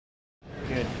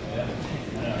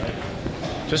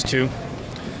Just two.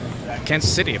 Kansas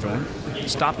City, everyone.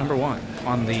 Stop number 1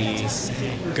 on the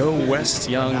Go West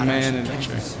Young Man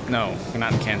Adventure. No, we're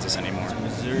not in Kansas anymore.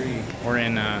 Missouri. We're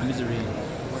in Missouri.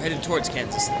 We're headed towards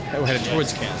Kansas. We're headed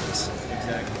towards Kansas.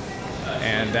 Exactly.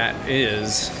 And that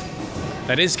is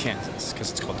Kansas,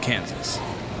 because it's called Kansas.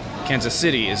 Kansas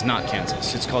City is not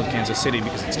Kansas. It's called Kansas City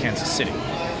because it's Kansas City.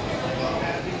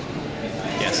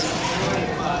 Yes.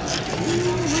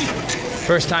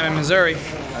 First time in Missouri.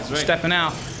 That's right. Stepping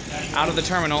out of the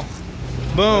terminal.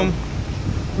 Boom.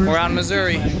 We're out in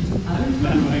Missouri.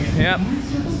 Yep.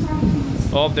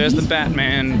 Oh, there's the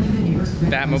Batman.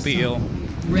 Batmobile.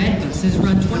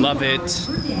 Love it.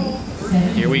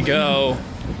 Here we go.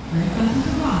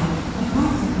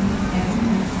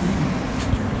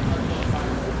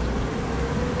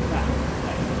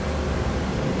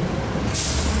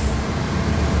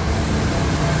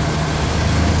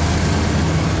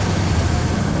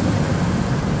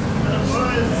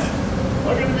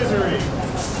 Welcome to Missouri.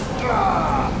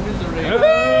 Missouri.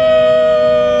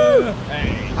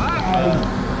 Hey.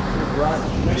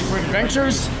 Ready for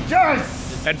adventures?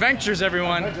 Yes! Adventures,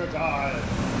 everyone. Adventure time.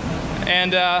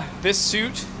 And this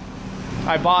suit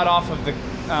I bought off of the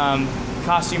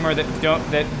costumer that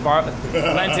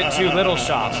lent it to Little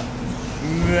Shop.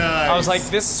 Nice. I was like,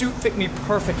 this suit fit me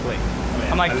perfectly.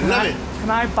 I'm like, I love it. can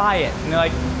I buy it? And they're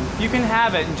like, you can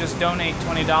have it and just donate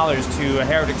 $20 to a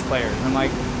Heritage Players. And I'm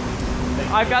like,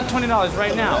 I've got $20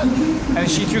 right now. And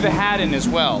she threw the hat in as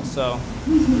well, so.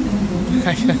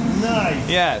 Nice.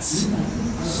 Yes.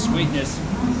 Sweetness.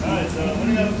 Alright, so what do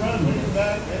you got in front? What do you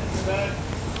got? Get in the back.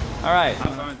 All right.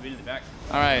 I'm fine with being in the back.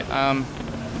 All right.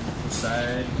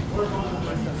 Side.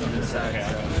 This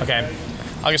side. Okay.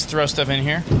 I'll just throw stuff in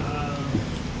here.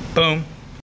 Boom.